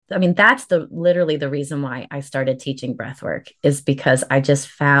I mean, that's literally the reason why I started teaching breath work, is because I just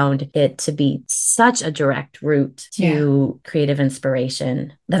found it to be such a direct route Yeah. to creative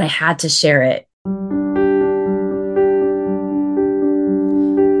inspiration that I had to share it.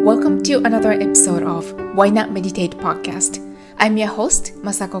 Welcome to another episode of Why Not Meditate podcast. I'm your host,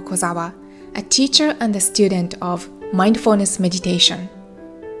 Masako Kozawa, a teacher and a student of mindfulness meditation.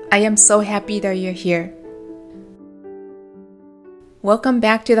 I am so happy that you're here. Welcome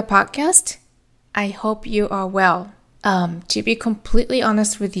back to the podcast. I hope you are well. To be completely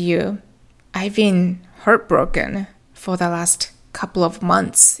honest with you, I've been heartbroken for the last couple of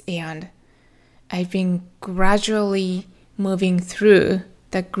months, and I've been gradually moving through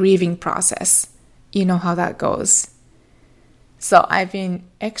the grieving process. You know how that goes. So I've been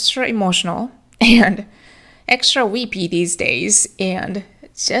extra emotional and extra weepy these days. And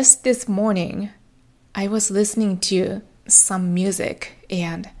just this morning, I was listening to some music,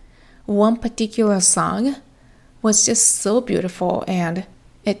 and one particular song was just so beautiful, and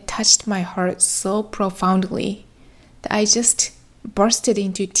it touched my heart so profoundly that I just bursted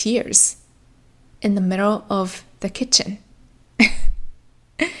into tears in the middle of the kitchen.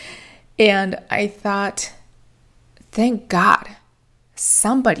 And I thought, thank God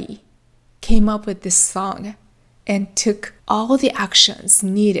somebody came up with this song and took all the actions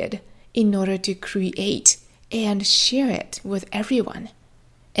needed in order to create and share it with everyone.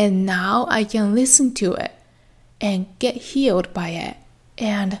 And now I can listen to it and get healed by it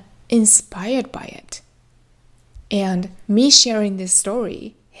and inspired by it. And me sharing this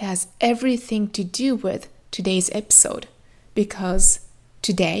story has everything to do with today's episode, because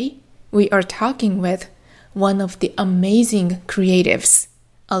today we are talking with one of the amazing creatives,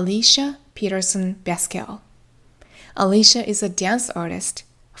 Alicia Peterson Baskel. Alicia is a dance artist,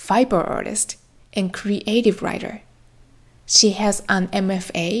 fiber artist, and creative writer. She has an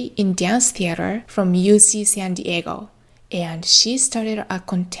MFA in dance theater from UC San Diego, and she started a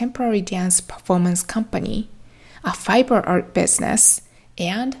contemporary dance performance company, a fiber art business,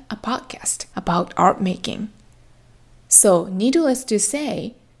 and a podcast about art making. So, needless to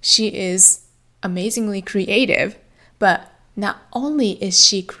say, she is amazingly creative, but not only is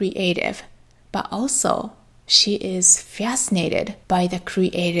she creative, but also she is fascinated by the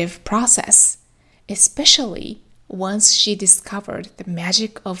creative process, especially once she discovered the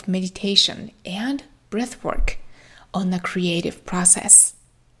magic of meditation and breathwork on the creative process.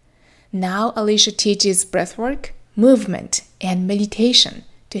 Now Alicia teaches breathwork, movement, and meditation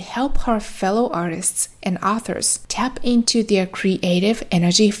to help her fellow artists and authors tap into their creative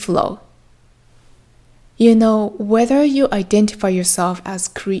energy flow. You know, whether you identify yourself as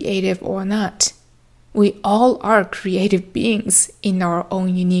creative or not, we all are creative beings in our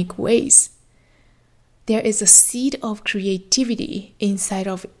own unique ways. There is a seed of creativity inside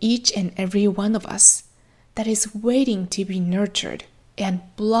of each and every one of us that is waiting to be nurtured and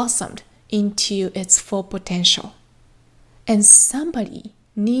blossomed into its full potential. And somebody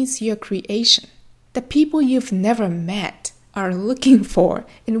needs your creation. The people you've never met are looking for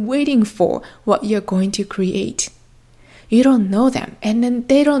and waiting for what you're going to create. You don't know them, and then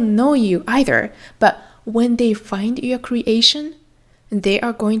they don't know you either, but when they find your creation, they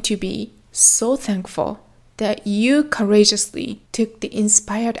are going to be so thankful that you courageously took the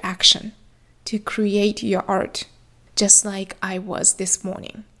inspired action to create your art, just like I was this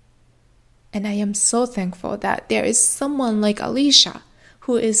morning. And I am so thankful that there is someone like Alicia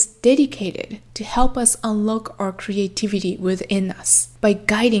who is dedicated to help us unlock our creativity within us by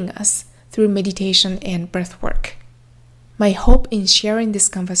guiding us through meditation and breathwork. My hope in sharing this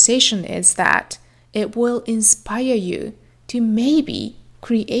conversation is that it will inspire you to maybe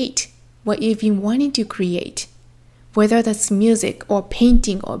create what you've been wanting to create, whether that's music or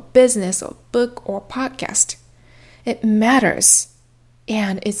painting or business or book or podcast. It matters,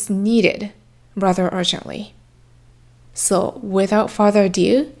 and it's needed rather urgently. So without further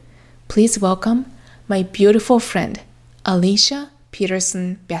ado, please welcome my beautiful friend, Alicia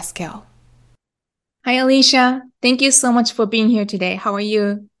Peterson Baskel. Hi, Alicia. Thank you so much for being here today. How are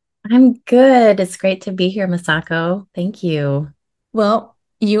you? I'm good. It's great to be here, Masako. Thank you. Well,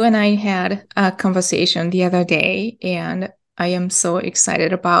 you and I had a conversation the other day, and I am so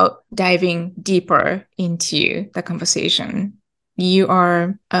excited about diving deeper into the conversation. You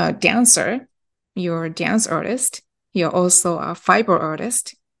are a dancer, you're a dance artist, you're also a fiber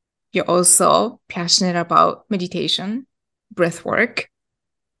artist, you're also passionate about meditation, breath work,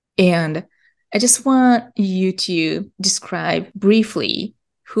 and I just want you to describe briefly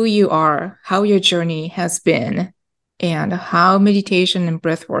who you are, how your journey has been, and how meditation and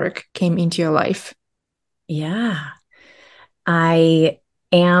breath work came into your life. Yeah. I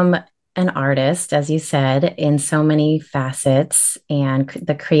am an artist, as you said, in so many facets. And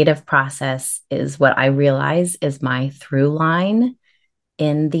the creative process is what I realize is my through line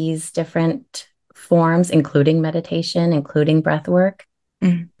in these different forms, including meditation, including breath work.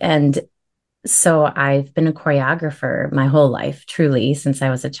 Mm. And so I've been a choreographer my whole life, truly, since I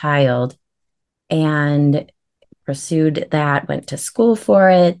was a child, and pursued that, went to school for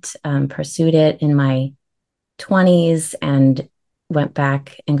it, pursued it in my 20s, and went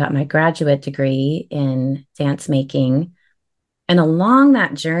back and got my graduate degree in dance making. And along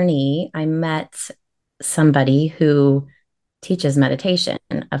that journey, I met somebody who teaches meditation.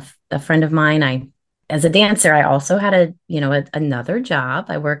 A friend of mine, as a dancer, I also had another job.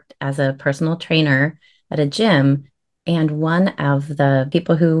 I worked as a personal trainer at a gym. And one of the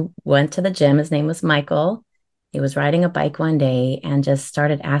people who went to the gym, his name was Michael. He was riding a bike one day and just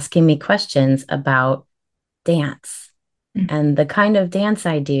started asking me questions about dance. Mm. And the kind of dance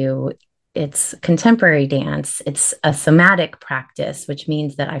I do, it's contemporary dance. It's a somatic practice, which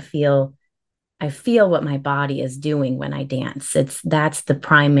means that I feel what my body is doing when I dance. That's the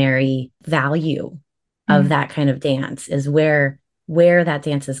primary value of Mm. that kind of dance, is where that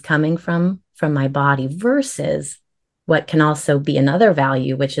dance is coming from my body, versus what can also be another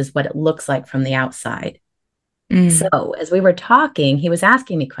value, which is what it looks like from the outside. Mm. So as we were talking, he was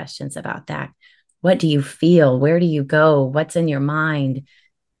asking me questions about that. What do you feel? Where do you go? What's in your mind?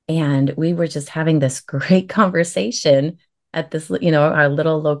 And we were just having this great conversation at this, our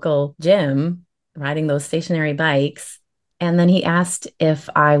little local gym, riding those stationary bikes. And then he asked if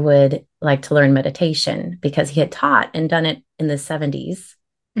I would like to learn meditation, because he had taught and done it in the 70s.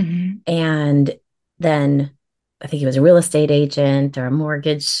 Mhm. And then I think he was a real estate agent or a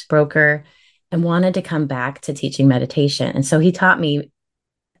mortgage broker, and wanted to come back to teaching meditation. And so he taught me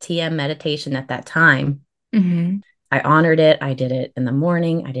TM meditation at that time. Mhm. I honored it. I did it in the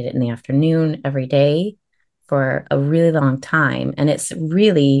morning, I did it in the afternoon, every day for a really long time. And it's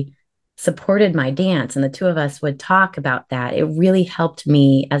really supported my dance. And the two of us would talk about that. It really helped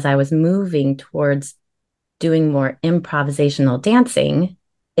me as I was moving towards doing more improvisational dancing.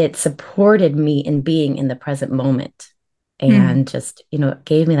 It supported me in being in the present moment, Mm. and just,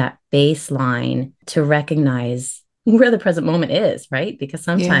 gave me that baseline to recognize where the present moment is, right? Because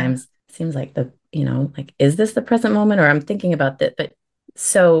Yeah. sometimes it seems like like, is this the present moment, or I'm thinking about that? But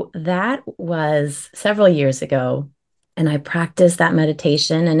so that was several years ago. And I practiced that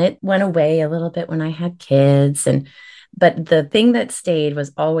meditation, and it went away a little bit when I had kids. But the thing that stayed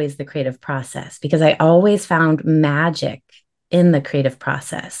was always the creative process, because I always found magic in the creative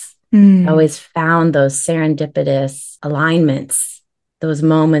process. I Mm. always found those serendipitous alignments, those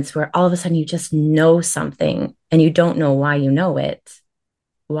moments where all of a sudden you just know something and you don't know why you know it,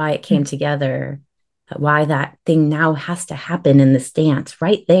 why it came Mm. together, why that thing now has to happen in this dance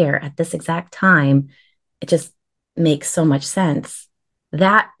right there at this exact time. It just makes so much sense.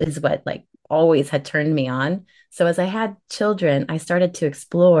 That is what, like, always had turned me on. So as I had children, I started to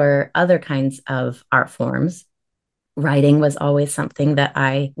explore other kinds of art forms. Writing was always something that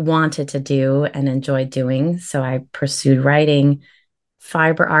I wanted to do and enjoyed doing. So I pursued writing.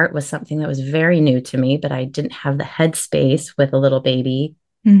 Fiber art was something that was very new to me, but I didn't have the headspace with a little baby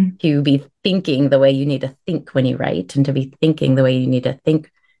Mm. to be thinking the way you need to think when you write, and to be thinking the way you need to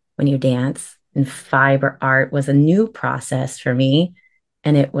think when you dance. And fiber art was a new process for me.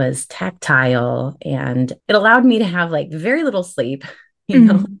 And it was tactile, and it allowed me to have like very little sleep, you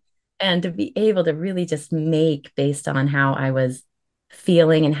know, Mm. and to be able to really just make based on how I was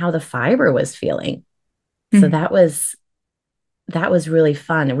feeling and how the fiber was feeling. So Mm. that was really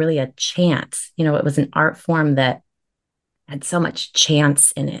fun, really a chance. It was an art form that had so much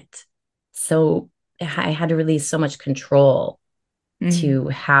chance in it. So I had to release so much control Mm. to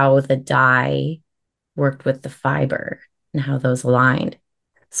how the dye worked with the fiber and how those aligned.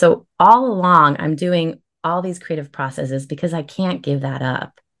 So all along, I'm doing all these creative processes because I can't give that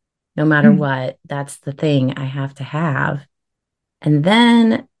up. No matter Mm. what, that's the thing I have to have. And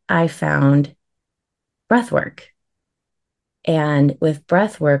then I found breath work. And with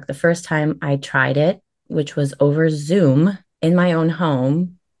breath work, the first time I tried it, which was over Zoom in my own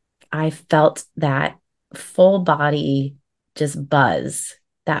home, I felt that full body just buzz,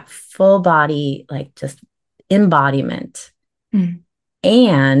 that full body, like, just embodiment. Mm.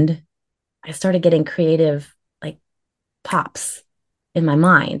 And I started getting creative, like, pops in my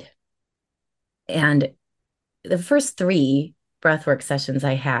mind. And the first three breathwork sessions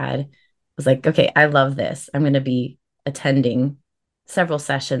I had was like, okay, I love this. I'm going to be attending several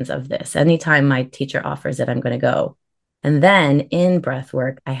sessions of this. Anytime my teacher offers it, I'm going to go. And then in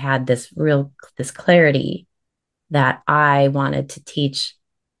breathwork, I had this clarity that I wanted to teach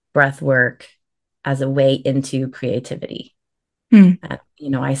breath work as a way into creativity. Mm.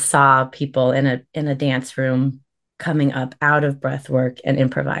 I saw people in a dance room coming up out of breath work and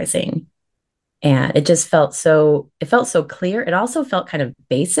improvising. And it felt so clear. It also felt kind of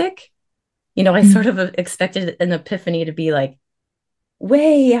basic. I Mm. sort of expected an epiphany to be like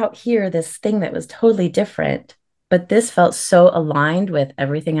way out here, this thing that was totally different. But this felt so aligned with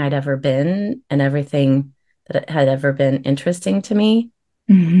everything I'd ever been and everything that had ever been interesting to me.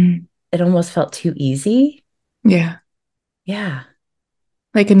 Mhm. It almost felt too easy. Yeah, Yeah,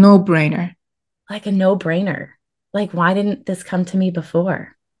 like a no-brainer. like a no-brainer. Like, why didn't this come to me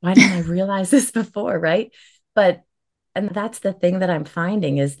before? Why didn't I realize this before? Right. But, and that's the thing that I'm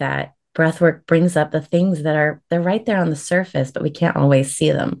finding is that breathwork brings up the things they're right there on the surface, but we can't always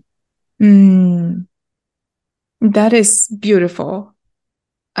see them. Mm, that is beautiful.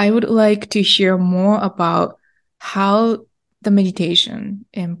 I would like to hear more about how the meditation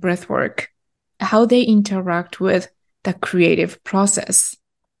and breath work, how they interact with the creative process.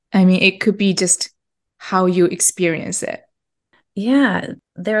 I mean, it could be just how you experience it. Yeah,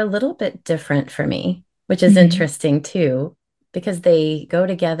 they're a little bit different for me, which is Mhm. interesting too, because they go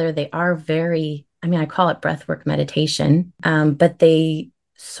together. They are very, I mean, I call it breathwork meditation, but they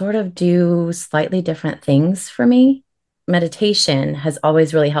sort of do slightly different things for me. Meditation has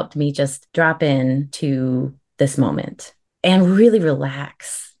always really helped me just drop in to this moment and really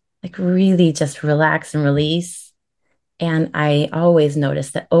relax, like really just relax and release. And I always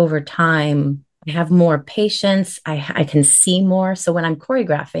notice that over time, I have more patience. I can see more. So when I'm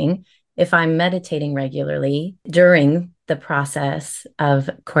choreographing, if I'm meditating regularly during the process of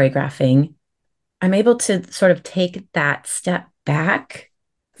choreographing, I'm able to sort of take that step back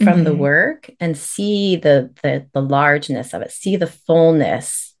from the Mhm. work and see the largeness of it, see the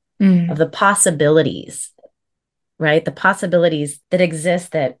fullness of Mm. the possibilities, right? The possibilities that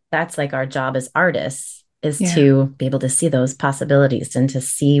exist, that's like our job as artists is Yeah. to be able to see those possibilities and to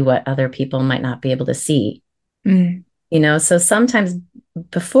see what other people might not be able to see. Mm. So sometimes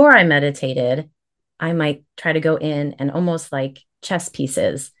before I meditated, I might try to go in and almost like chess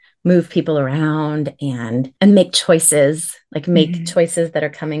pieces, move people around and make choices, like make Mhm. choices that are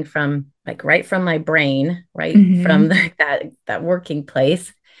coming from like right from my brain, right from Mhm. that working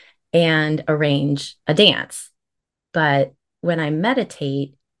place and arrange a dance. But when I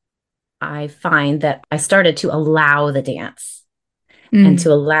meditate, I find that I started to allow the dance and to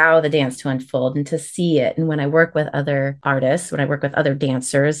Mm. allow the dance to unfold and to see it. And when I work with other artists, when I work with other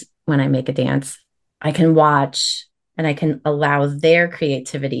dancers, when I make a dance, I can watch and I can allow their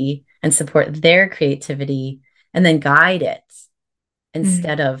creativity and support their creativity and then guide it Mm.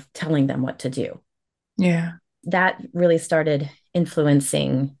 instead of telling them what to do. Yeah. That really started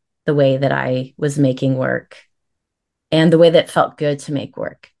influencing the way that I was making work and the way that felt good to make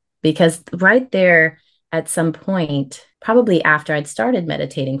work. Because right there at some point, probably after I'd started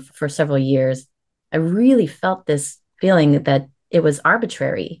meditating for several years, I really felt this feeling that it was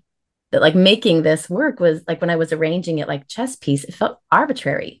arbitrary. That like making this work was like when I was arranging it like chess piece, it felt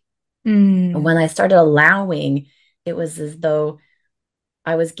arbitrary. And Mm. when I started allowing, it was as though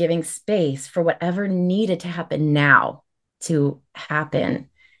I was giving space for whatever needed to happen now to happen.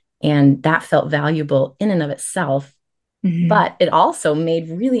 And that felt valuable in and of itself, Mhm. but it also made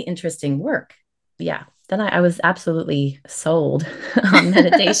really interesting work. Yeah. Then I was absolutely sold on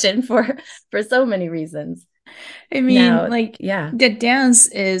meditation for so many reasons. I mean, Now, like yeah. the dance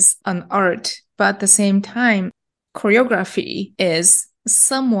is an art, but at the same time, choreography is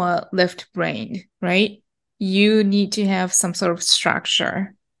somewhat left-brained, right? You need to have some sort of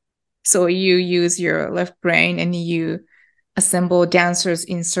structure. So you use your left brain and you assemble dancers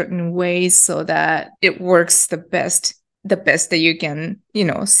in certain ways so that it works the best that you can,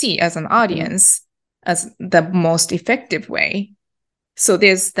 see as an Mhm. audience as the most effective way. So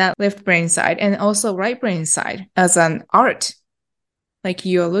there's that left brain side and also right brain side as an art. Like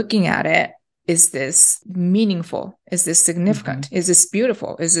you're looking at it, is this meaningful? Is this significant? Mhm. Is this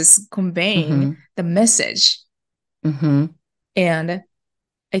beautiful? Is this conveying Mhm. the message? Mhm. And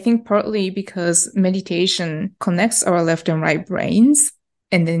I think partly because meditation connects our left and right brains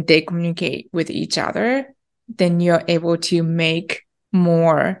and then they communicate with each other, then you're able to make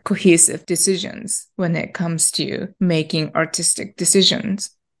more cohesive decisions when it comes to making artistic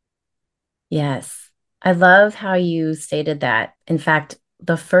decisions. Yes. I love how you stated that. In fact,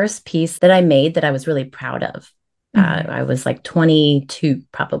 the first piece that I made that I was really proud of, Mhm. I was like 22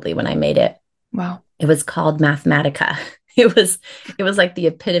 probably when I made it. Wow. It was called Mathematica. It was like the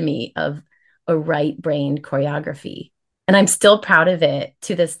epitome of a right-brained choreography. And I'm still proud of it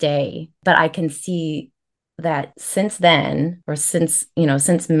to this day, but I can see that since then, or since,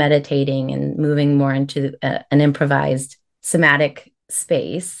 since meditating and moving more into an improvised somatic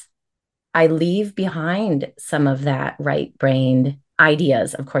space, I leave behind some of that right-brained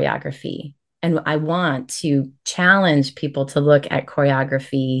ideas of choreography. And I want to challenge people to look at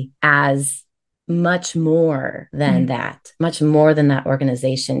choreography as much more than that, much more than that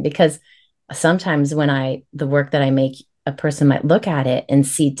organization. Because sometimes the work that I make, a person might look at it and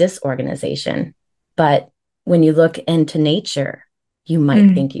see disorganization. But when you look into nature, you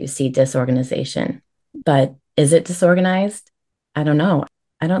might think you see disorganization. But is it disorganized? I don't know.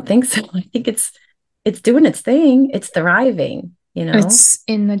 I don't think so. I think it's doing its thing. It's thriving, It's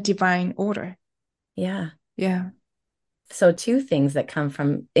in a divine order. Yeah. Yeah. So two things that come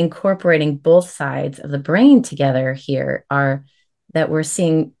from incorporating both sides of the brain together here are that we're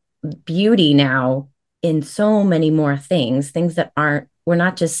seeing beauty now in so many more things that we're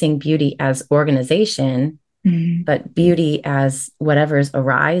not just seeing beauty as organization, but beauty as whatever's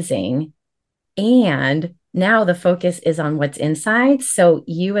arising. And now the focus is on what's inside. So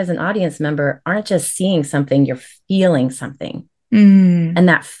you as an audience member aren't just seeing something, you're feeling something. And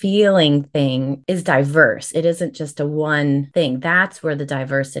that feeling thing is diverse. It isn't just a one thing. That's where the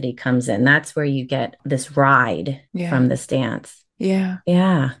diversity comes in. That's where you get this ride from this dance. Yeah.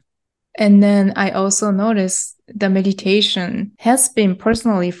 Yeah. And then I also noticed the meditation has been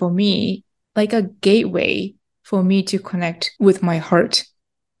personally for me like a gateway for me to connect with my heart.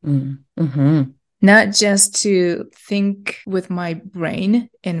 Mm-hmm. Not just to think with my brain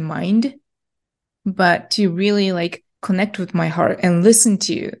and mind, but to really like connect with my heart and listen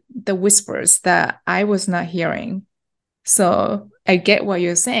to the whispers that I was not hearing. So I get what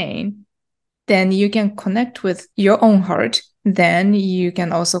you're saying. Then you can connect with your own heart. Then you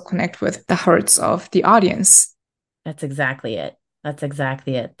can also connect with the hearts of the audience. That's exactly it. That's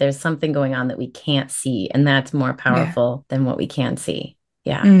exactly it. There's something going on that we can't see, and that's more powerful than what we can see.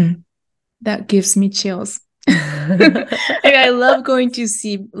 Yeah. That gives me chills. I love going to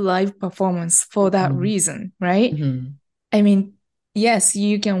see live performance for that reason, right? I mean, yes,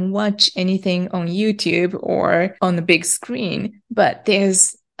 you can watch anything on YouTube or on the big screen, but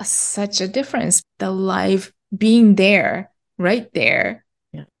there's such a difference. The live being there, right there,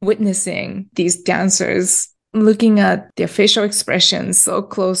 witnessing these dancers, looking at their facial expressions so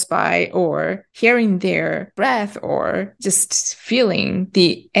close by, or hearing their breath, or just feeling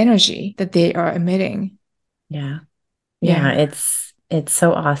the energy that they are emitting. Yeah. It's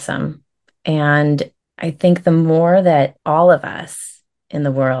so awesome. And I think the more that all of us in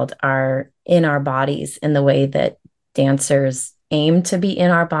the world are in our bodies in the way that dancers aim to be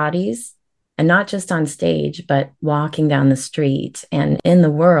in our bodies, and not just on stage, but walking down the street and in the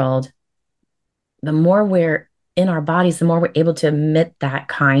world, the more we're in our bodies, the more we're able to emit that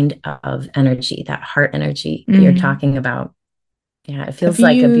kind of energy, that heart energy that you're talking about. Yeah, it feels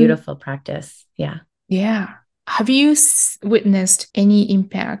like a beautiful practice. Yeah. Yeah. Have you witnessed any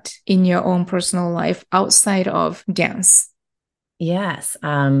impact in your own personal life outside of dance? Yes.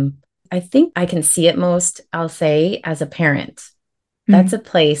 I think I can see it most, I'll say, as a parent. That's a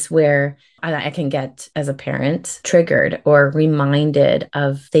place where I can get, as a parent, triggered or reminded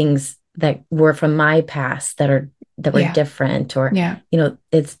of things that were from my past that were different, or,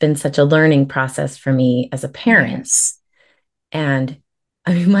 it's been such a learning process for me as a parent. Yes. And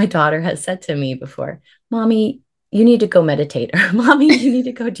I mean, my daughter has said to me before, Mommy, you need to go meditate, or Mommy, you need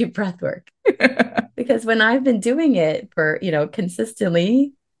to go do breath work. Because when I've been doing it for,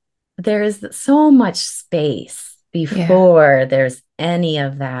 consistently, there is so much space before there's any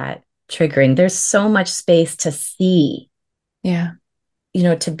of that triggering. There's so much space to see,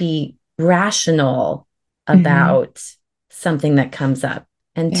 to be rational about something that comes up,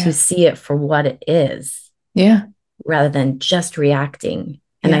 and to see it for what it is. Yeah. Rather than just reacting.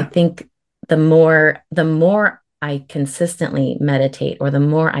 And I think the more I consistently meditate, or the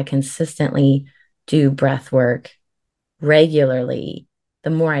more I consistently do breath work regularly,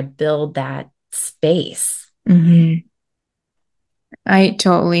 the more I build that space. I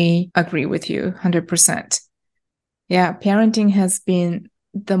totally agree with you 100%. Yeah, parenting has been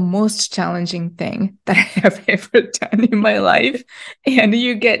the most challenging thing that I have ever done in my life. And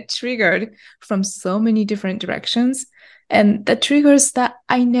you get triggered from so many different directions. And the triggers that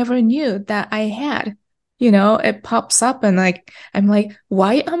I never knew that I had, it pops up, and I'm like,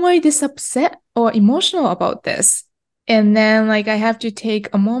 why am I this upset or emotional about this? And then I have to take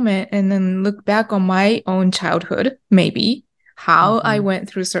a moment and then look back on my own childhood, maybe how I went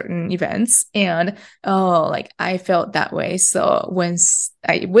through certain events, and I felt that way. So when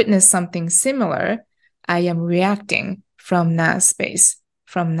I witness something similar, I am reacting from that space,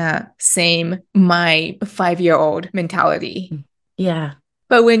 from the same my 5-year-old mentality. Yeah.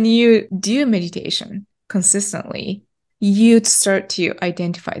 But when you do meditation consistently, you start to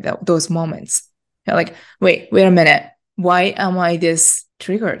identify those moments. You're like, wait a minute. Why am I this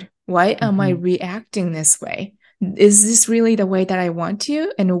triggered? Why am I Mhm. reacting this way? Is this really the way that I want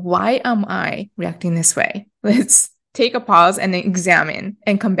to? And why am I reacting this way? Let's take a pause and examine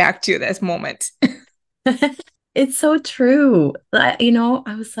and come back to this moment. It's so true.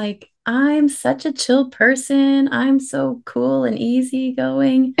 I was like, I'm such a chill person. I'm so cool and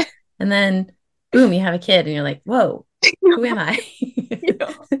easygoing. And then, boom, you have a kid and you're like, whoa, who am I?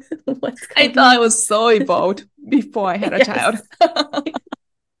 Yeah. What's I going thought I on? was so evolved before I had a child. Yes.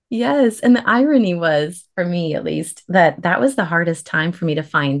 Yes. And the irony was, for me at least, that that was the hardest time for me to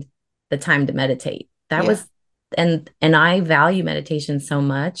find the time to meditate. That Yeah. was, and I value meditation so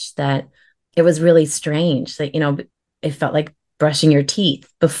much that it was really strange that, it felt like brushing your teeth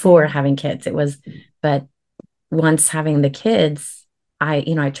before Mm. having kids. It was, but once having the kids, I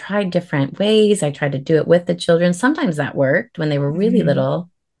tried different ways. I tried to do it with the children. Sometimes that worked when they were really Mhm. little.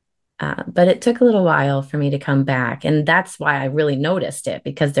 But it took a little while for me to come back. And that's why I really noticed it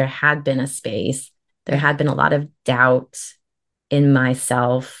because there had been a space. There Yeah. had been a lot of doubt in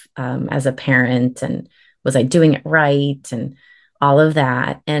myself as a parent. And was I doing it right? And all of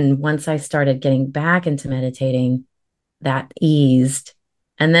that. And once I started getting back into meditating, that eased.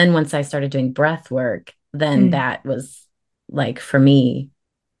 And then once I started doing breath work, then Mm. that was like for me,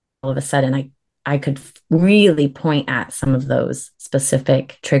 all of a sudden I could really point at some of those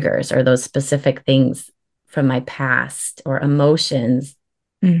specific triggers or those specific things from my past or emotions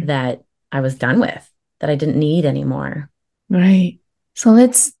Mm. that I was done with, that I didn't need anymore. Right. So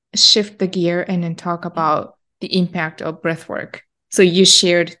let's shift the gear and then talk about the impact of breath work. So you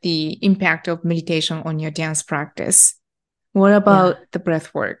shared the impact of meditation on your dance practice. What Yeah. about the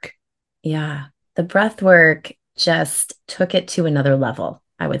breath work? Yeah. The breath work just took it to another level,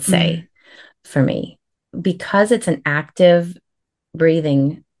 I would Mm. say, for me, because it's an active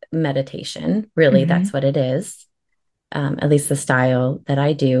breathing meditation. Really, Hmm. that's what it is. At least the style that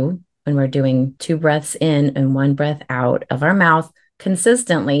I do when we're doing 2 breaths in and 1 breath out of our mouth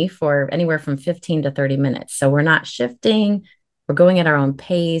consistently for anywhere from 15 to 30 minutes. So we're not shifting, we're going at our own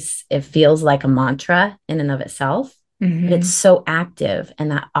pace. It feels like a mantra in and of itself, but it's Hmm. so active, and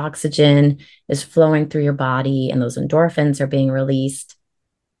that oxygen is flowing through your body, and those endorphins are being released.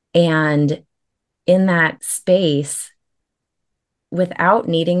 And in that space, without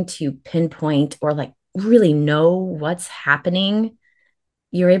needing to pinpoint or like really know what's happening,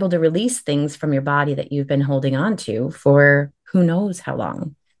 you're able to release things from your body that you've been holding on to for who knows how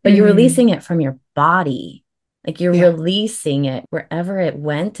long. But you're Hmm. releasing it from your body. Like you're Yeah. releasing it wherever it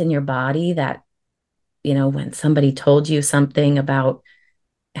went in your body that, when somebody told you something about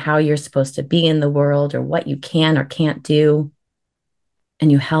how you're supposed to be in the world or what you can or can't do,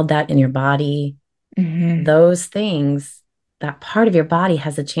 and you held that in your body, Hmm. those things, that part of your body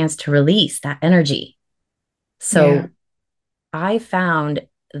has a chance to release that energy. Yeah. So I found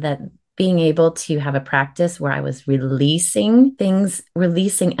that being able to have a practice where I was releasing things,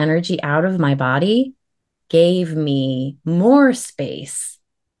 releasing energy out of my body gave me more space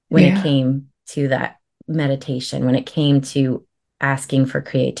when it Yeah. came to that meditation, when it came to asking for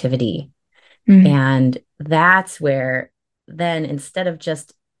creativity. Mm. And that's where then instead of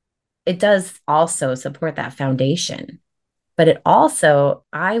just, it does also support that foundation. But it also,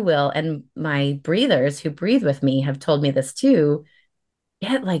 I will, and my breathers who breathe with me have told me this too,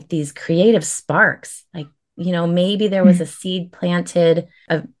 get like these creative sparks. Like, maybe there was a Mm. seed planted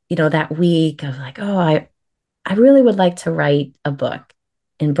of, that week of like, oh, I really would like to write a book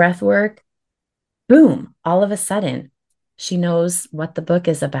in breath work. Boom, all of a sudden, she knows what the book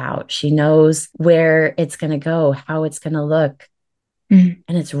is about. She knows where it's going to go, how it's going to look. Mm.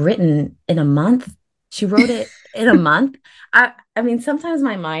 And it's written in a month. She wrote it in a month. I mean, sometimes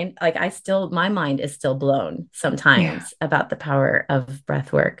my mind is still blown Yeah. sometimes about the power of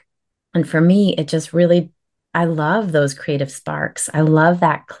breath work. And for me, it just really, I love those creative sparks. I love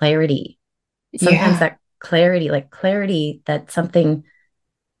that clarity. Sometimes Yeah. that clarity, like clarity that something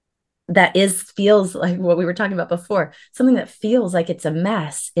that feels like what we were talking about before, something that feels like it's a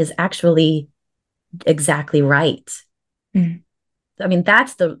mess is actually exactly right. Mm. I mean,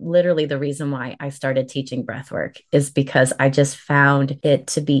 that's literally the reason why I started teaching breath work is because I just found it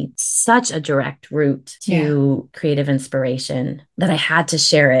to be such a direct route Yeah. to creative inspiration that I had to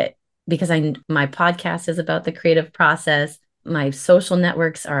share it because my podcast is about the creative process. My social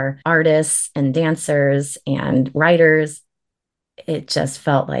networks are artists and dancers and writers. It just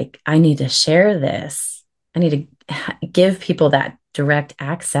felt like I need to share this. I need to give people that direct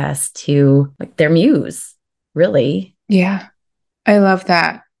access to like their muse, really. Yeah, I love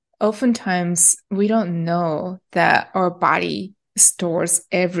that. Oftentimes, we don't know that our body stores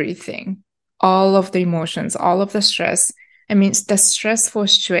everything, all of the emotions, all of the stress. I mean, the stressful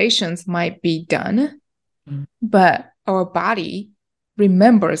situations might be done, Mm. but our body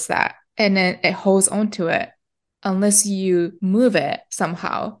remembers that and then it holds on to it unless you move it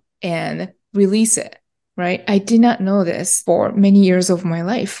somehow and release it, right? I did not know this for many years of my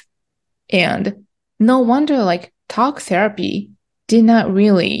life. And no wonder, like, talk therapy did not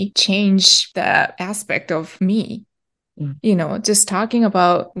really change the aspect of me. Mm. Just talking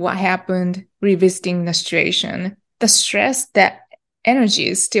about what happened, revisiting the situation, the stress, that energy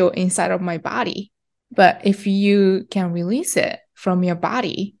is still inside of my body. But if you can release it from your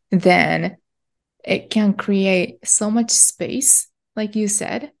body, then it can create so much space, like you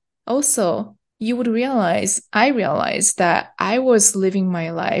said. Also, you would realize, I realized that I was living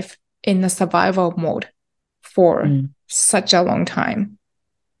my life in a survival mode for Mm. such a long time.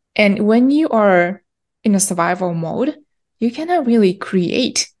 And when you are in a survival mode, you cannot really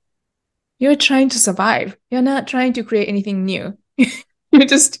create. You're trying to survive. You're not trying to create anything new. You're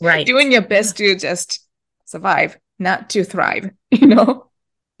just Right. doing your best to just survive, not to thrive, you know?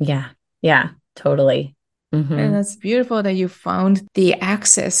 Yeah. Yeah. Totally. And Hmm. that's beautiful that you found the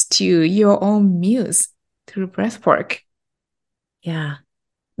access to your own muse through breathwork. Yeah.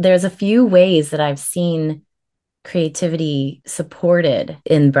 There's a few ways that I've seen creativity supported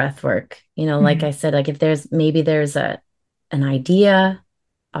in breath work. Like I Mm, said, like if there's an idea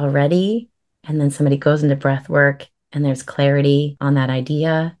already, and then somebody goes into breath work and there's clarity on that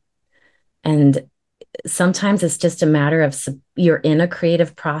idea. And sometimes it's just a matter of you're in a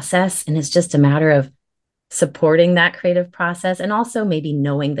creative process and it's just a matter of supporting that creative process and also maybe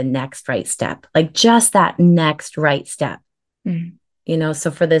knowing the next right step, like just that next right step. mm,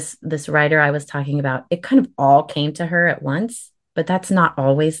 So for this writer I was talking about, it kind of all came to her at once, but that's not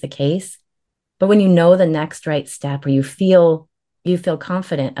always the case. But when you know the next right step, or you feel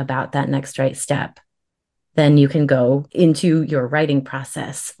confident about that next right step, then you can go into your writing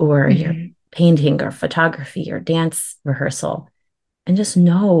process or your mm. painting or photography or dance rehearsal and just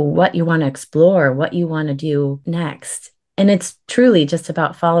know what you want to explore, what you want to do next. And it's truly just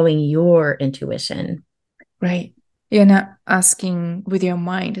about following your intuition. Right. You're not asking with your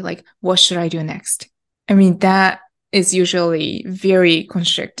mind, like, what should I do next? I mean, that is usually very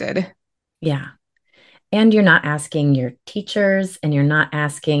constricted. Yeah. And you're not asking your teachers and you're not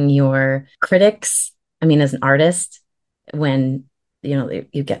asking your critics. I mean, as an artist, when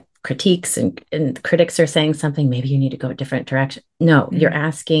you get critiques and critics are saying something, maybe you need to go a different direction. No, you're Mm,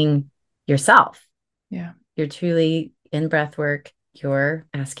 asking yourself. yeah. You're truly in breath work. You're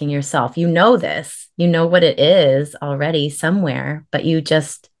asking yourself. You know this, you know what it is already somewhere, but you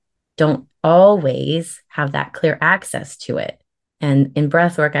just don't always have that clear access to it. And in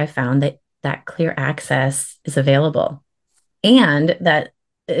breath work, I found that clear access is available. And that,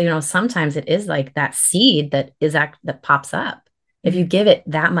 sometimes it is like that seed that pops up. If you Mm, give it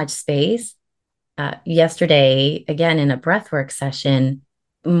that much space, yesterday, again, in a breathwork session,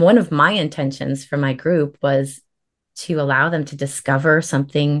 one of my intentions for my group was to allow them to discover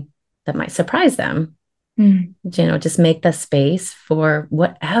something that might surprise them. mm, Just make the space for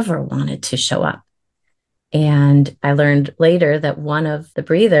whatever wanted to show up. And I learned later that one of the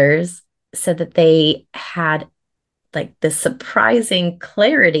breathers said that they had like this surprising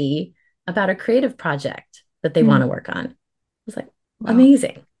clarity about a creative project that they want mm. to work on. It was like Wow.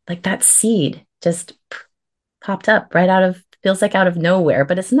 amazing. Like that seed just popped up feels like out of nowhere,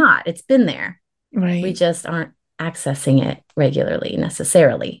 but it's not. It's been there. We Right. just aren't accessing it regularly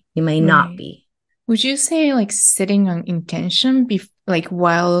necessarily. You may not Right. be. Would you say like setting an intention like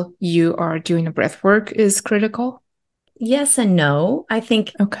while you are doing the breath work is critical? Yes and no. I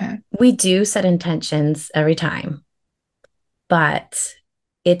think Okay. we do set intentions every time, but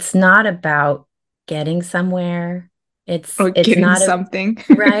it's not about getting somewhere. It's Or it's getting not a something.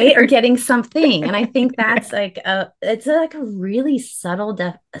 right or getting something. And I think that's like a really subtle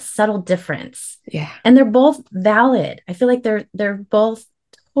difference. Yeah. And they're both valid. I feel like they're both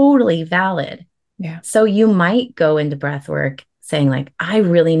totally valid. Yeah. So you might go into breath work saying like, I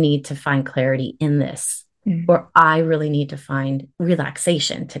really need to find clarity in this, Mm, or I really need to find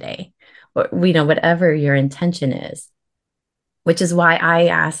relaxation today, or whatever your intention is, which is why I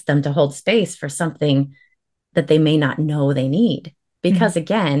ask them to hold space for something that they may not know they need. mm. Because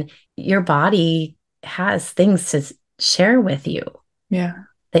again, your body has things to share with you Yeah.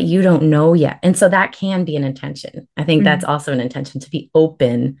 that you don't know yet. And so that can be an intention. I think that's Mm, also an intention to be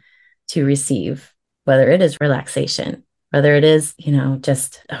open to receive, whether it is relaxation. whether it is,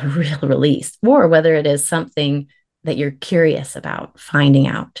 just a real release, or whether it is something that you're curious about finding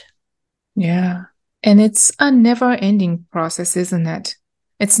out. Yeah. And it's a never ending process, isn't it?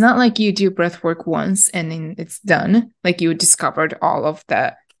 It's not like you do breath work once and then it's done. Like you discovered all of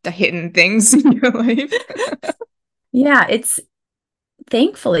the hidden things in your life. Yeah, it's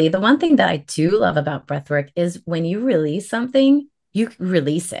thankfully the one thing that I do love about breathwork is when you release something, you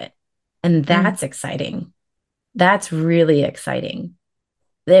release it. And Mm, that's exciting. That's really exciting.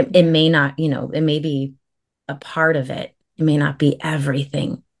 It yeah. may not, it may be a part of it. It may not be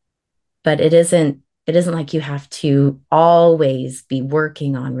everything, but it isn't like you have to always be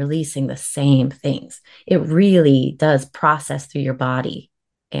working on releasing the same things. It really does process through your body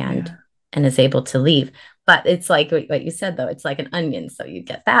and Yeah. and is able to leave. But it's like what you said though, it's like an onion. So you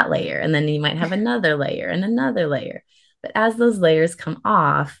get that layer and then you might have another layer and another layer. But as those layers come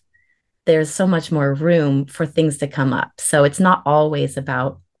off, there's so much more room for things to come up. So it's not always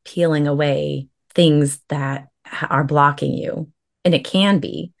about peeling away things that are blocking you. And it can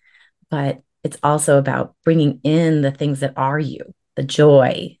be, but it's also about bringing in the things that are you, the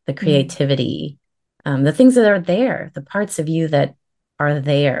joy, the Mm, creativity, the things that are there, the parts of you that are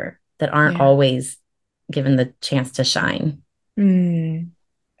there that aren't yeah. always given the chance to shine. Mm.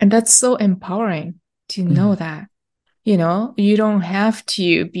 And that's so empowering to know Mm. that. You know, you don't have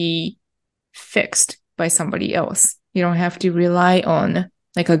to be fixed by somebody else. You don't have to rely on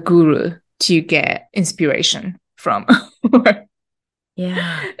like a guru to get inspiration from.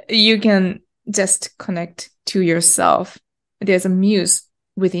 Yeah. You can just connect to yourself. There's a muse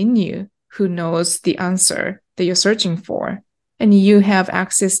within you who knows the answer that you're searching for, and you have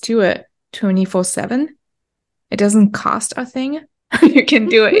access to it 24/7. It doesn't cost a thing. You can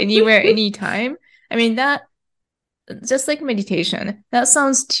do it anywhere, anytime. I mean, that just like meditation, that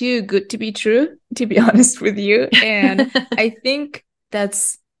sounds too good to be true, to be honest with you. And I think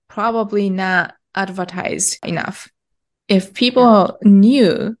that's probably not advertised enough. If Yeah. people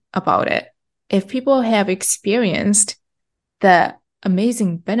knew about it, if people have experienced the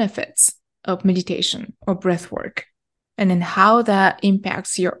amazing benefits of meditation or breath work, and then how that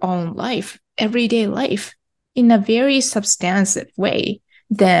impacts your own life, everyday life, in a very substantive way,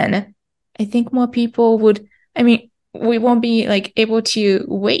 then I think more people would, I mean, we won't be like able to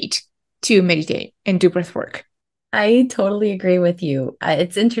wait to meditate and do breath work. I totally agree with you.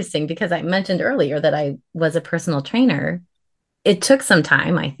 It's interesting because I mentioned earlier that I was a personal trainer. It took some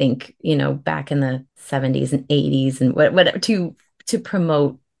time, I think, back in the 70s and 80s and whatever to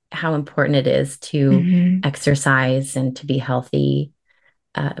promote how important it is to Mm-hmm. exercise and to be healthy.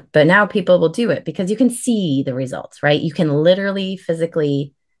 But now people will do it because you can see the results, right? You can literally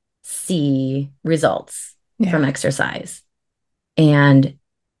physically see results from Yeah. exercise. And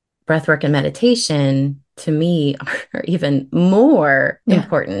breathwork and meditation to me are even more Yeah.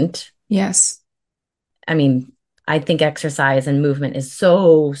 important. Yes. I mean, I think exercise and movement is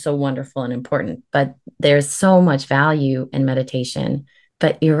so, so wonderful and important, but there's so much value in meditation.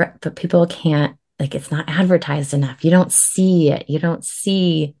 But people can't, like, it's not advertised enough. You don't see it. You don't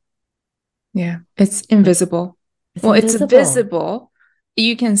see, Yeah. It's like, invisible. it's Well, it's invisible. visible.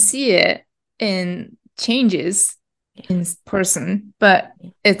 You can see it in changes Yeah. in person, but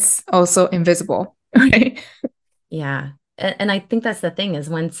it's also invisible, right? Yeah. And I think that's the thing is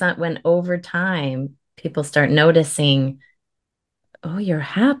when over time people start noticing, oh, you're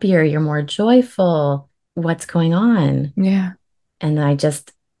happier, you're more joyful, what's going on? Yeah. And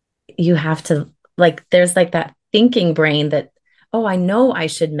you have to, like, there's like that thinking brain that, oh, I know I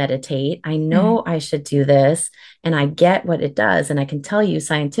should meditate. I Mm. know I should do this. And I get what it does. And I can tell you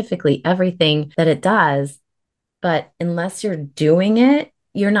scientifically everything that it does. But unless you're doing it,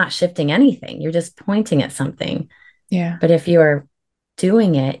 you're not shifting anything. You're just pointing at something. Yeah. But if you're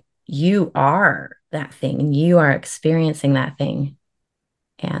doing it, you are that thing and you are experiencing that thing.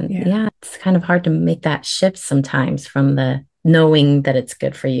 And Yeah. yeah, it's kind of hard to make that shift sometimes from the knowing that it's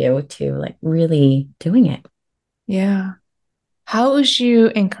good for you to like really doing it. Yeah. How would you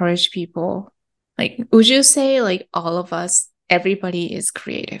encourage people? Like, would you say, like, all of us, everybody is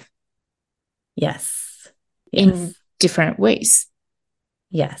creative Yes. in Yes. different ways?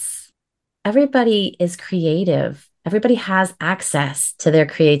 Yes. Everybody is creative. Everybody has access to their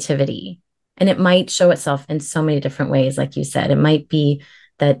creativity. And it might show itself in so many different ways. Like you said, it might be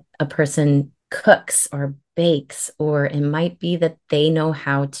that a person cooks or bakes, or it might be that they know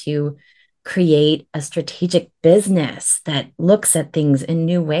how to create a strategic business that looks at things in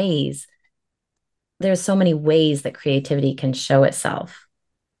new ways. There's so many ways that creativity can show itself,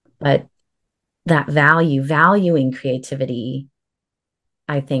 but that valuing creativity,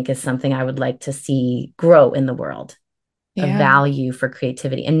 I think is something I would like to see grow in the world. a Yeah. value for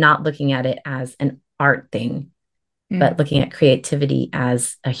creativity and not looking at it as an art thing, but Mm. looking at creativity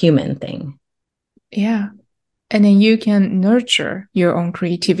as a human thing. Yeah. And then you can nurture your own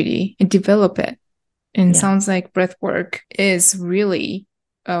creativity and develop it. And it Yeah. sounds like breath work is really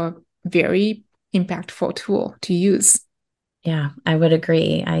a very impactful tool to use. Yeah, I would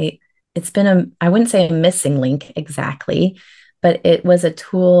agree. It's been I wouldn't say a missing link exactly, but it was a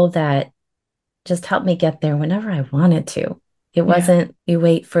tool that just helped me get there whenever I wanted to. It Yeah. wasn't you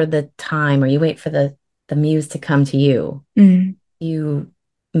wait for the time or you wait for the muse to come to you. Mm. You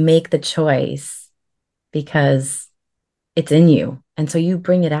make the choice because it's in you. And so you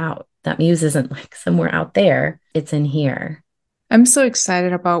bring it out. That muse isn't like somewhere out there, it's in here. I'm so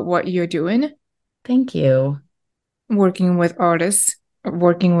excited about what you're doing, Thank you. working with artists,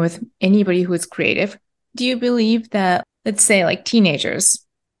 working with anybody who is creative. Do you believe that, let's say, like teenagers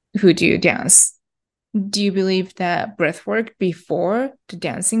who do dance, do you believe that breath work before the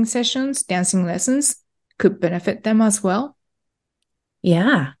dancing sessions, dancing lessons could benefit them as well?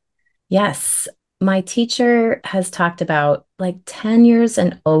 Yeah. Yes. My teacher has talked about like 10 years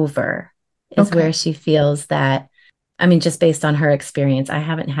and over is where Okay. she feels that. I mean, just based on her experience, I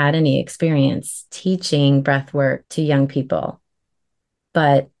haven't had any experience teaching breath work to young people,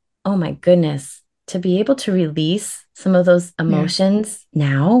 but oh my goodness, to be able to release some of those Yeah. emotions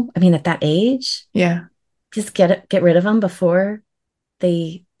now, I mean, at that age, Yeah. just get rid of them before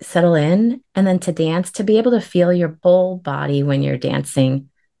they settle in. And then to dance, to be able to feel your whole body when you're dancing,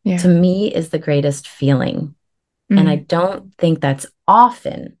 to Yeah. me is the greatest feeling. And I Mm. don't think that's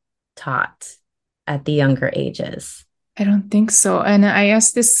often taught at the younger ages. I don't think so. And I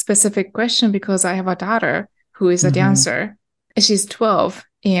asked this specific question because I have a daughter who is a Mm-hmm. dancer. She's 12,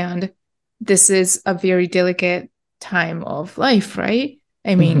 and this is a very delicate time of life, right?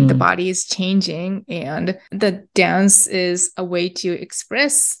 I mean, the Mm-hmm. body is changing, and the dance is a way to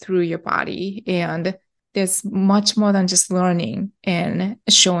express through your body. And there's much more than just learning and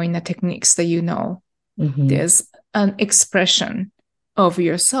showing the techniques that you know. Mm-hmm. There's an expression of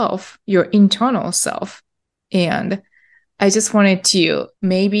yourself, your internal self. And I just wanted to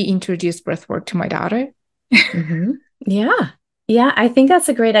maybe introduce breathwork to my daughter. Mm-hmm. Yeah. Yeah. I think that's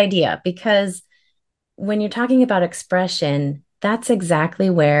a great idea because when you're talking about expression, that's exactly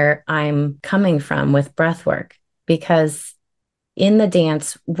where I'm coming from with breath work. Because in the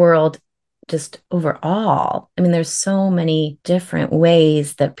dance world, just overall, I mean, there's so many different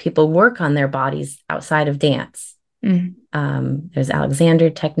ways that people work on their bodies outside of dance. Mm. There's Alexander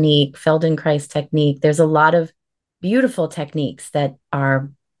technique, Feldenkrais technique. There's a lot of beautiful techniques that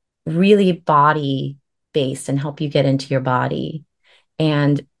are really body based and help you get into your body.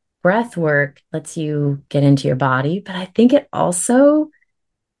 And breath work lets you get into your body, but I think it also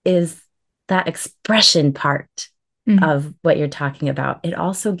is that expression part Mm. of what you're talking about. It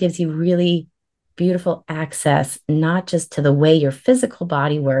also gives you really beautiful access, not just to the way your physical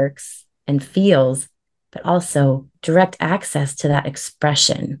body works and feels, but also direct access to that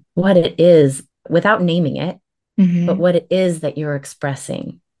expression, what it is without naming it, but Mm-hmm. what it is that you're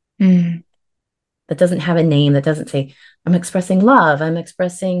expressing Mm. that doesn't have a name, that doesn't say, I'm expressing love, I'm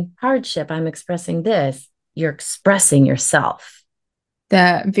expressing hardship, I'm expressing this. You're expressing yourself.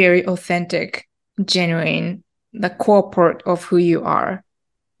 That very authentic, genuine, the core part of who you are,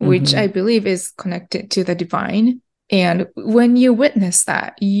 which I Mm-hmm. believe is connected to the divine. And when you witness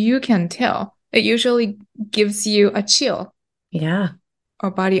that, you can tell. It usually gives you a chill. Yeah.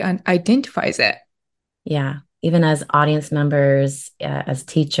 Our body identifies it. Yeah. Even as audience members, as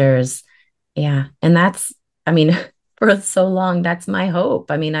teachers. Yeah. And that's, I mean, for so long, that's my hope.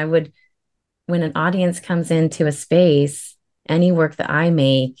 I mean, when an audience comes into a space, any work that I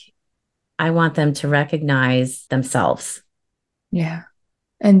make, I want them to recognize themselves. Yeah.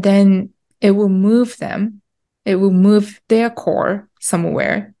 And then it will move them. It will move their core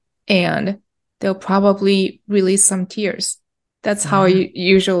somewhere, and they'll probably release some tears. That's how Yeah. I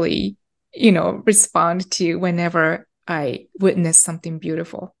usually, respond to whenever I witness something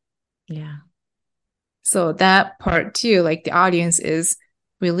beautiful. Yeah. So that part too, like the audience is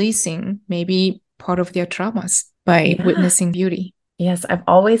releasing maybe part of their traumas by Yeah. witnessing beauty. Yes, I've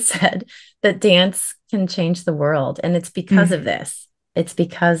always said that dance can change the world. And it's because Mm. of this. It's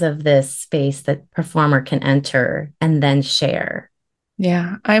because of this space that performer can enter and then share.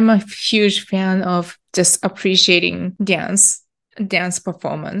 Yeah, I'm a huge fan of just appreciating dance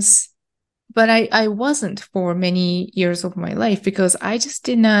performance. But I wasn't for many years of my life because I just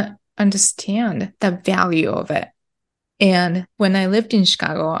did not understand the value of it. And when I lived in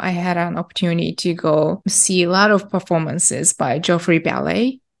Chicago, I had an opportunity to go see a lot of performances by Joffrey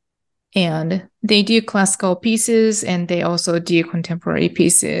Ballet. and they do classical pieces and they also do contemporary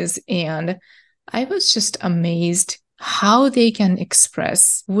pieces. And I was just amazed how they can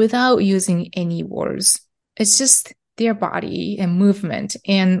express without using any words. It's just their body and movement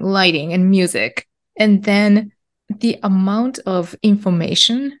and lighting and music. And then the amount of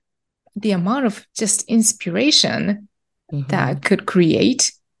information, the amount of just inspiration that could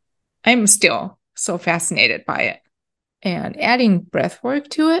create, I'm still so fascinated by it. And adding breath work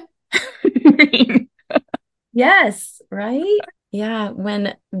to it. Yes, right? Yeah,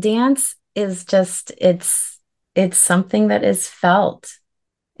 when dance is just it's something that is felt.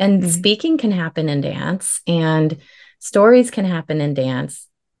 And Mm, speaking can happen in dance and stories can happen in dance.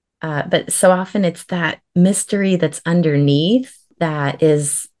 But so often it's that mystery that's underneath that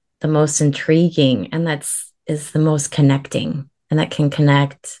is the most intriguing and that's is the most connecting and that can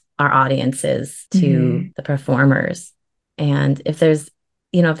connect our audiences to mhm. the performers. And if there's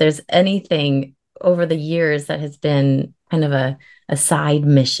anything over the years that has been kind of a side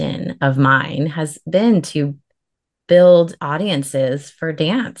mission of mine has been to build audiences for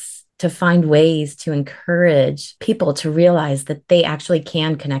dance, to find ways to encourage people to realize that they actually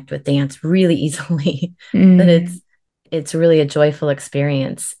can connect with dance really easily, that Mm, it's really a joyful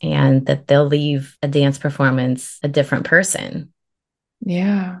experience and that they'll leave a dance performance a different person.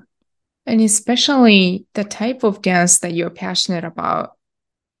 yeah. And especially the type of dance that you're passionate about,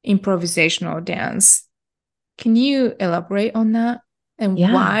 improvisational dance. Can you elaborate on that and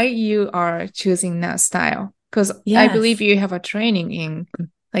Yeah. why you are choosing that style? Because I believe Yes. you have a training in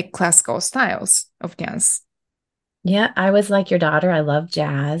like classical styles of dance. Yeah, I was like your daughter. I love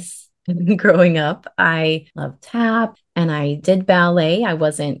jazz. Growing up, I loved tap and I did ballet. I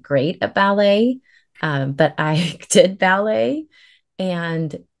wasn't great at ballet, but I did ballet.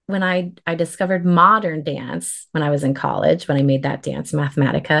 And when I discovered modern dance when I was in college, when I made that dance,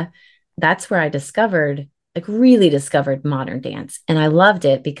 Mathematica, that's where I discovered, like, really discovered modern dance. And I loved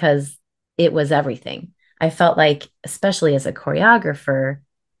it because it was everything. I felt like, especially as a choreographer,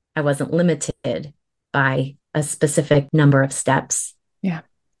 I wasn't limited by a specific number of steps. Yeah.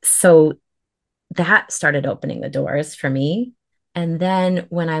 So that started opening the doors for me. And then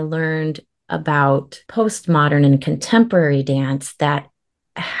when I learned about postmodern and contemporary dance, that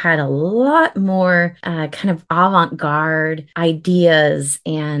had a lot more kind of avant garde ideas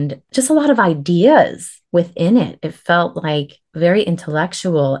and just a lot of ideas within it. It felt like very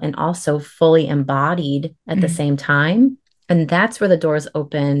intellectual and also fully embodied at the Mm, same time. And that's where the doors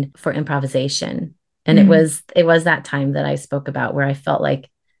opened for improvisation. And it mm, was it was that time that I spoke about where I felt like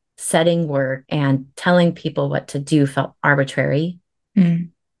setting work and telling people what to do felt arbitrary, mm.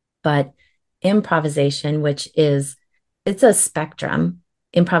 but improvisation, which is it's a spectrum.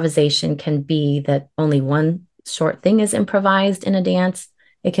 Improvisation can be that only one short thing is improvised in a dance.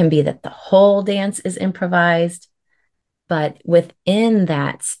 It can be that the whole dance is improvised, but within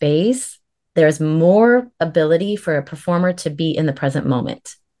that space, there's more ability for a performer to be in the present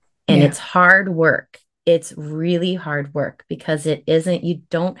moment. And Yeah. it's hard work. It's really hard work because you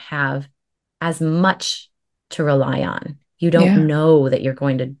don't have as much to rely on. You don't Yeah. know that you're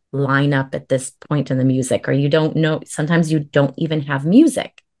going to line up at this point in the music, or you don't know. Sometimes you don't even have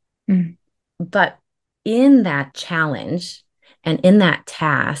music. Mm, But in that challenge and in that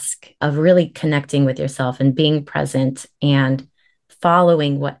task of really connecting with yourself and being present and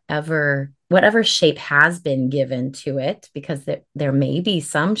following whatever shape has been given to it, because there may be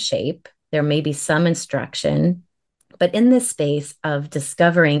some shape, there may be some instruction, but in this space of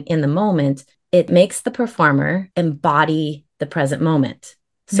discovering in the moment, it makes the performer embody the present moment.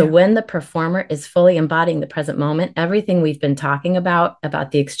 So yeah. when the performer is fully embodying the present moment, everything we've been talking about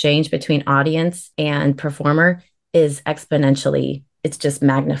the exchange between audience and performer is exponentially, it's just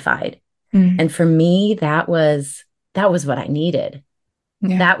magnified. Mm, And for me, that was what I needed.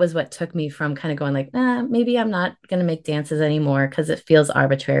 yeah. That was what took me from kind of going like, maybe I'm not going to make dances anymore because it feels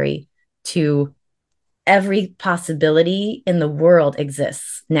arbitrary, to every possibility in the world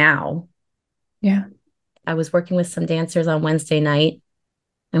exists now. Yeah. I was working with some dancers on Wednesday night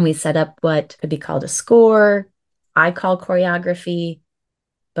and we set up what could be called a score. I call choreography,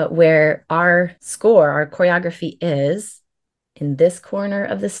 but where our choreography is in this corner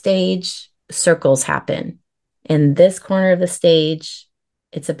of the stage, circles happen. In this corner of the stage,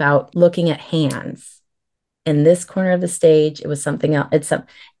 it's about looking at hands. In this corner of the stage, it was something else.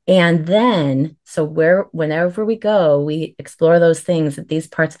 And then, so whenever we go, we explore those things at these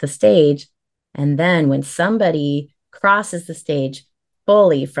parts of the stage. And then when somebody crosses the stage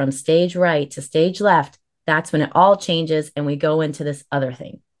fully from stage right to stage left, that's when it all changes and we go into this other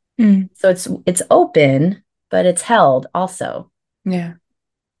thing. Mm, So it's open, but it's held also. yeah.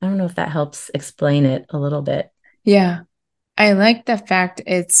 I don't know if that helps explain it a little bit. Yeah. I like the fact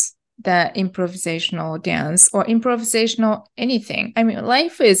it's the improvisational dance or improvisational anything. I mean,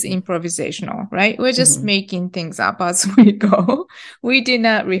 life is improvisational, right? We're just Mhm. making things up as we go. We did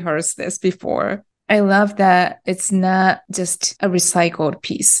not rehearse this before. I love that it's not just a recycled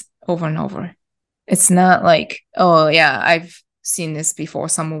piece over and over. It's not like, oh, yeah, I've seen this before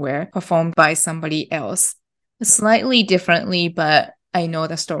somewhere performed by somebody else. Slightly differently, but I know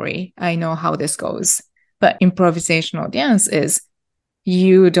the story. I know how this goes. But improvisational dance is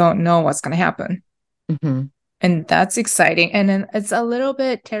you don't know what's going to happen. Mhm. And that's exciting. And then it's a little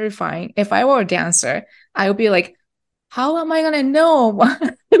bit terrifying. If I were a dancer, I would be like, how am I going to know what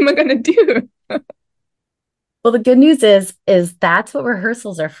am I going to do? Well, the good news is that's what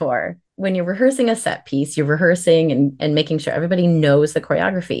rehearsals are for. When you're rehearsing a set piece, you're rehearsing and making sure everybody knows the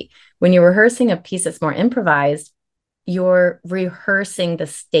choreography. When you're rehearsing a piece that's more improvised, you're rehearsing the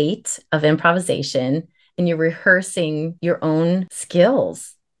state of improvisation and you're rehearsing your own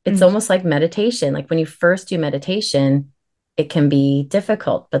skills. It's Mm, almost like meditation. Like when you first do meditation, it can be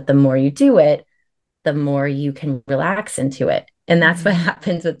difficult, but the more you do it, the more you can relax into it. And that's what mm,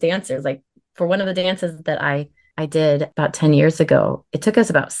 happens with dancers. Like for one of the dances that I did about 10 years ago, it took us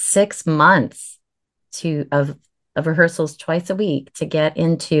about 6 months to of rehearsals twice a week to get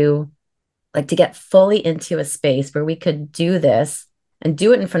into like to get fully into a space where we could do this and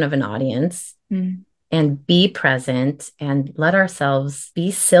do it in front of an audience mm, and be present and let ourselves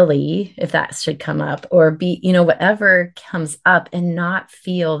be silly if that should come up or be, whatever comes up and not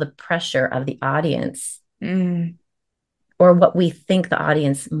feel the pressure of the audience mm. or what we think the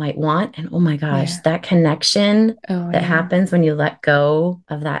audience might want. And oh my gosh, Yeah. that connection Oh, that yeah. happens when you let go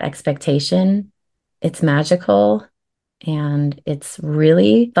of that expectation, it's magical and it's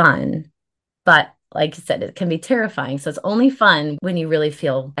really fun. But like you said, it can be terrifying. So it's only fun when you really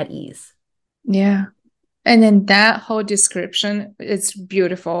feel at ease. Yeah. And then that whole description is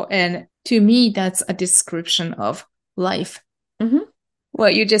beautiful. And to me, that's a description of life. Mm-hmm.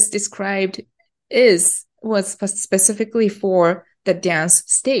 What you just described was specifically for the dance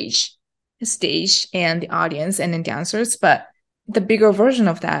stage and the audience and the dancers. But the bigger version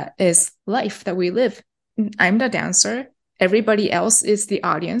of that is life that we live. I'm the dancer. Everybody else is the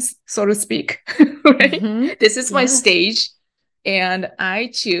audience, so to speak. Right? Mm-hmm. This is my Yes. stage, and I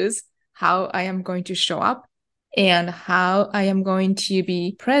choose how I am going to show up and how I am going to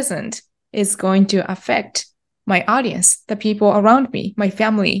be present is going to affect my audience, the people around me, my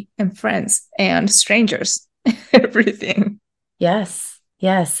family and friends and strangers, everything. Yes.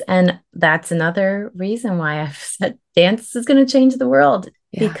 Yes. And that's another reason why I've said dance is going to change the world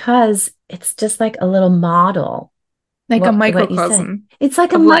Yeah. because it's just like a little model. Like a What you said. microcosm It's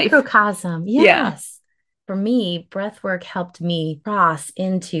like a of life. microcosm. Yeah. Yes. For me, breath work helped me cross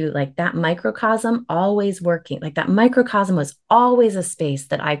into like that microcosm always working. Like that microcosm was always a space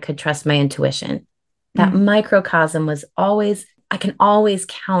that I could trust my intuition. That Mm, microcosm was always, I can always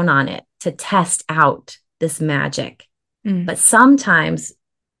count on it to test out this magic. mm, But sometimes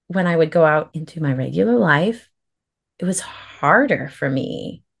when I would go out into my regular life, it was harder for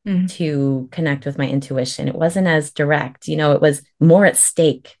me mm. to connect with my intuition. It wasn't as direct, it was more at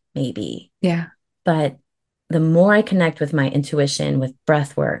stake, maybe. Yeah. But the more I connect with my intuition with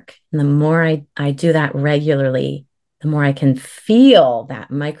breath work, and the more I do that regularly, the more I can feel that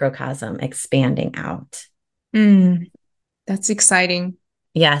microcosm expanding out. Mm. That's exciting.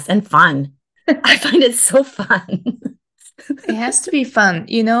 Yes, and fun. I find it so fun. It has to be fun.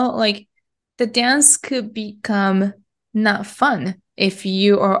 Like the dance could become not fun if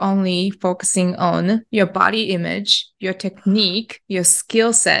you are only focusing on your body image, your technique, your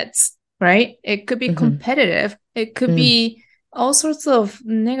skill sets, right? It could be Mhm. competitive. It could Mm. be all sorts of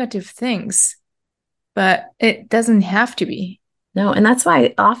negative things, but it doesn't have to be. No, and that's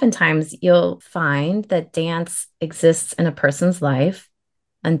why oftentimes you'll find that dance exists in a person's life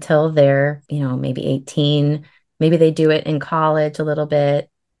until they're, maybe 18. Maybe they do it in college a little bit,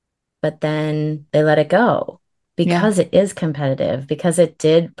 but then they let it go Yeah. because it is competitive, because it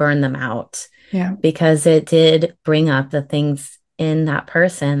did burn them out, Yeah. because it did bring up the things in that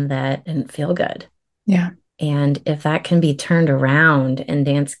person that didn't feel good. Yeah. And if that can be turned around and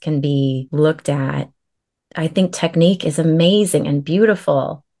dance can be looked at, I think technique is amazing and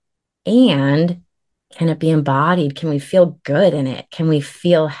beautiful. And can it be embodied? Can we feel good in it? Can we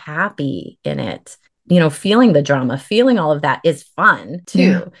feel happy in it? Feeling the drama, feeling all of that is fun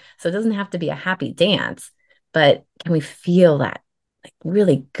Yeah. too. So it doesn't have to be a happy dance, but can we feel that like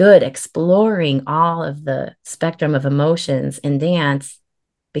really good, exploring all of the spectrum of emotions in dance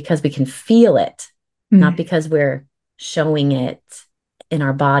because we can feel it, not Mm. because we're showing it in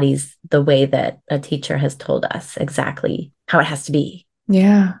our bodies the way that a teacher has told us exactly how it has to be.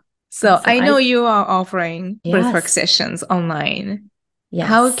 Yeah. So So I know you are offering breathwork yes, sessions online.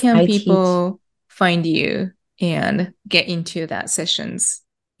 How yes, can I teach. people find you and get into that sessions?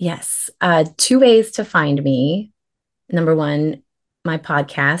 Yes, two ways to find me. Number one, my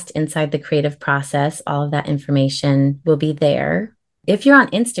podcast, Inside the Creative Process, all of that information will be there. If you're on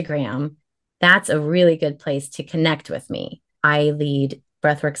Instagram, that's a really good place to connect with me. I lead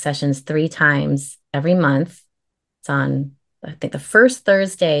breathwork sessions 3 times every month. It's on, I think, the first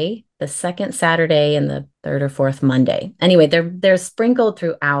Thursday, the second Saturday, and the third or fourth Monday. Anyway, they're sprinkled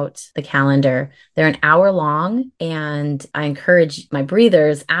throughout the calendar. They're an hour long, and I encourage my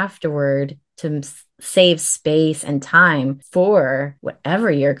breathers afterward to save space and time for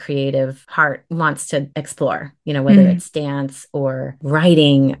whatever your creative heart wants to explore, whether Mm, it's dance or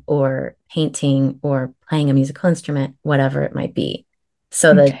writing or painting or playing a musical instrument, whatever it might be.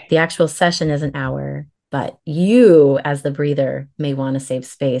 So the okay. actual session is an hour, but you as the breather may want to save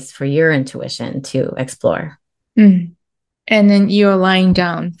space for your intuition to explore. Mm. And then you're lying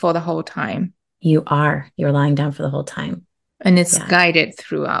down for the whole time, You're lying down for the whole time. and it's Yeah. guided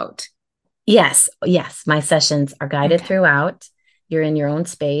throughout. Yes. My sessions are guided Okay. throughout. You're in your own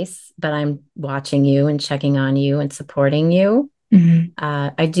space, but I'm watching you and checking on you and supporting you. Mhm.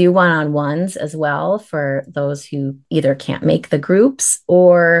 I do one-on-ones as well for those who either can't make the groups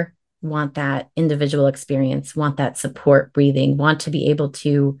or want that individual experience, want that support breathing, want to be able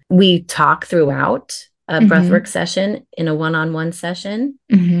to. We talk throughout a breathwork Mhm. session in a one-on-one session.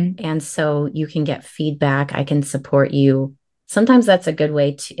 Mhm. And so you can get feedback. I can support you. Sometimes that's a good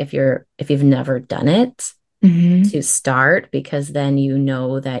way to, if you've never done it, Mhm. to start, because then you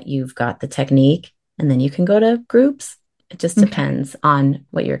know that you've got the technique and then you can go to groups. It just Okay. depends on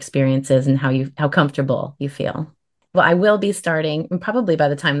what your experience is and how comfortable you feel. Well, I will be starting, and probably by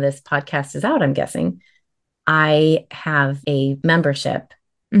the time this podcast is out, I'm guessing, I have a membership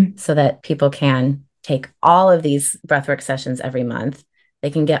Mm. so that people can take all of these breathwork sessions every month. They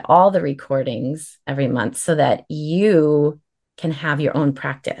can get all the recordings every month so that you can have your own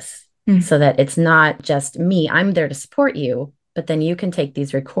practice, Mm. so that it's not just me. I'm there to support you, but then you can take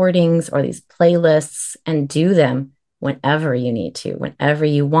these recordings or these playlists and do them whenever you need to, whenever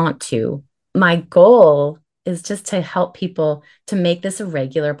you want to. My goal is just to help people to make this a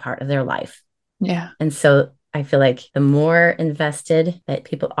regular part of their life. Yeah, And so I feel like the more invested that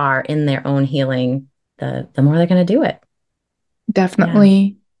people are in their own healing, the more they're going to do it. Yeah.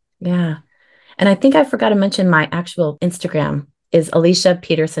 definitely. Yeah. And I think I forgot to mention my actual Instagram is Alicia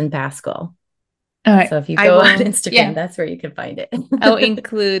Peterson Pascal. All right. So if you I go on will, Instagram, yeah, that's where you can find I will it.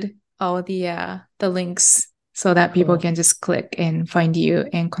 include all the links so that people Cool. can just click and find you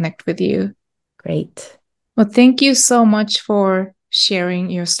and connect with you. Great. Well, thank you so much for sharing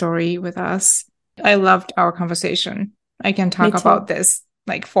your story with us. I loved our conversation. I can Me talk about too. this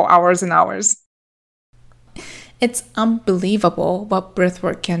like for hours and hours. It's unbelievable what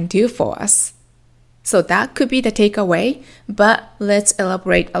breathwork can do for us. So that could be the takeaway, but let's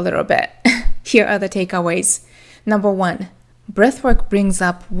elaborate a little bit. Here are the takeaways. Number one, breathwork brings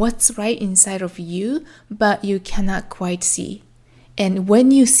up what's right inside of you, but you cannot quite see. And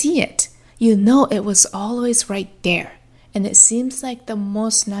when you see it, you know it was always right there, and it seems like the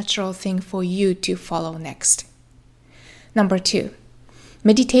most natural thing for you to follow next. Number two,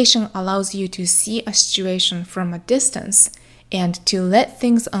 meditation allows you to see a situation from a distance and to let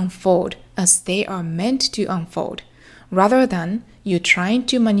things unfold as they are meant to unfold, rather than you trying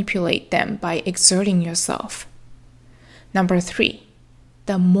to manipulate them by exerting yourself. Number three,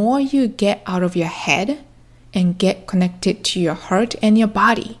 the more you get out of your head and get connected to your heart and your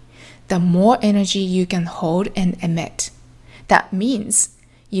body, the more energy you can hold and emit. That means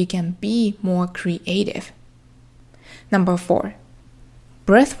you can be more creative. Number four,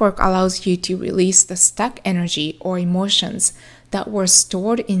 breathwork allows you to release the stuck energy or emotions that were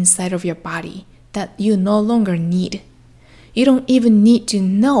stored inside of your body that you no longer need. You don't even need to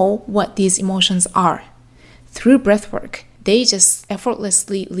know what these emotions are. Through breathwork, they just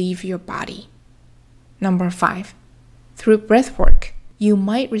effortlessly leave your body. Number five, through breathwork, you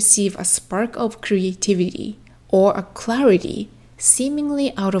might receive a spark of creativity or a clarity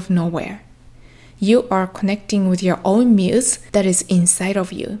seemingly out of nowhere. You are connecting with your own muse that is inside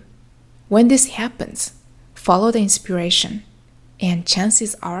of you. When this happens, follow the inspiration, and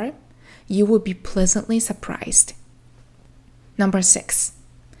chances are you will be pleasantly surprised. Number six,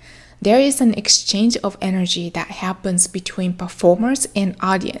 there is an exchange of energy that happens between performers and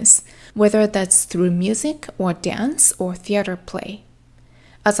audience, whether that's through music or dance or theater play.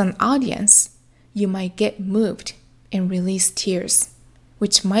 As an audience, you might get moved and release tears.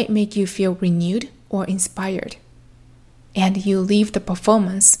 which might make you feel renewed or inspired. And you leave the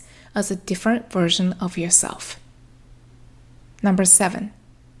performance as a different version of yourself. Number 7,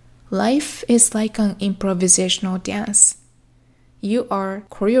 life is like an improvisational dance. You are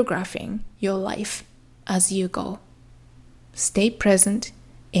choreographing your life as you go. Stay present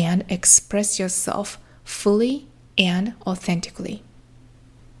and express yourself fully and authentically.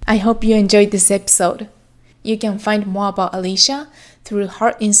 I hope you enjoyed this episode. You can find more about Alicia through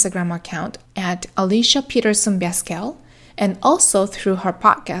her Instagram account at Alicia Peterson Baskel, and also through her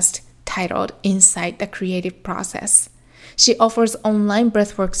podcast titled Inside the Creative Process. She offers online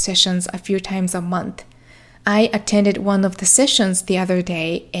breathwork sessions a few times a month. I attended one of the sessions the other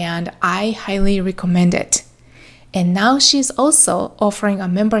day and I highly recommend it. And now she's also offering a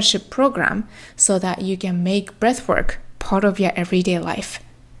membership program so that you can make breathwork part of your everyday life.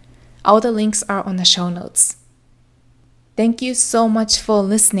 All the links are on the show notes. Thank you so much for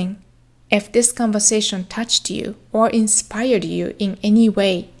listening. If this conversation touched you or inspired you in any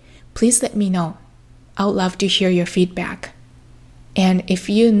way, please let me know. I would love to hear your feedback. And if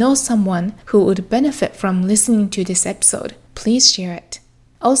you know someone who would benefit from listening to this episode, please share it.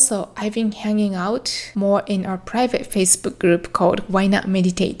 Also, I've been hanging out more in our private Facebook group called Why Not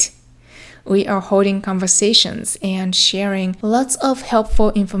Meditate. We are holding conversations and sharing lots of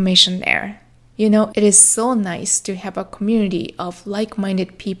helpful information there. You know, it is so nice to have a community of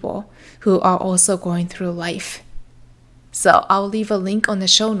like-minded people who are also going through life. So I'll leave a link on the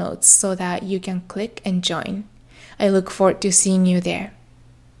show notes so that you can click and join. I look forward to seeing you there.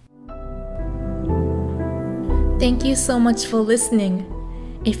 Thank you so much for listening.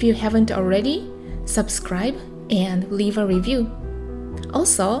 If you haven't already, subscribe and leave a review.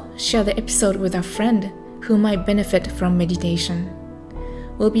 Also, share the episode with a friend who might benefit from meditation.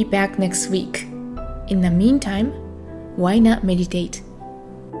 We'll be back next week. In the meantime, why not meditate?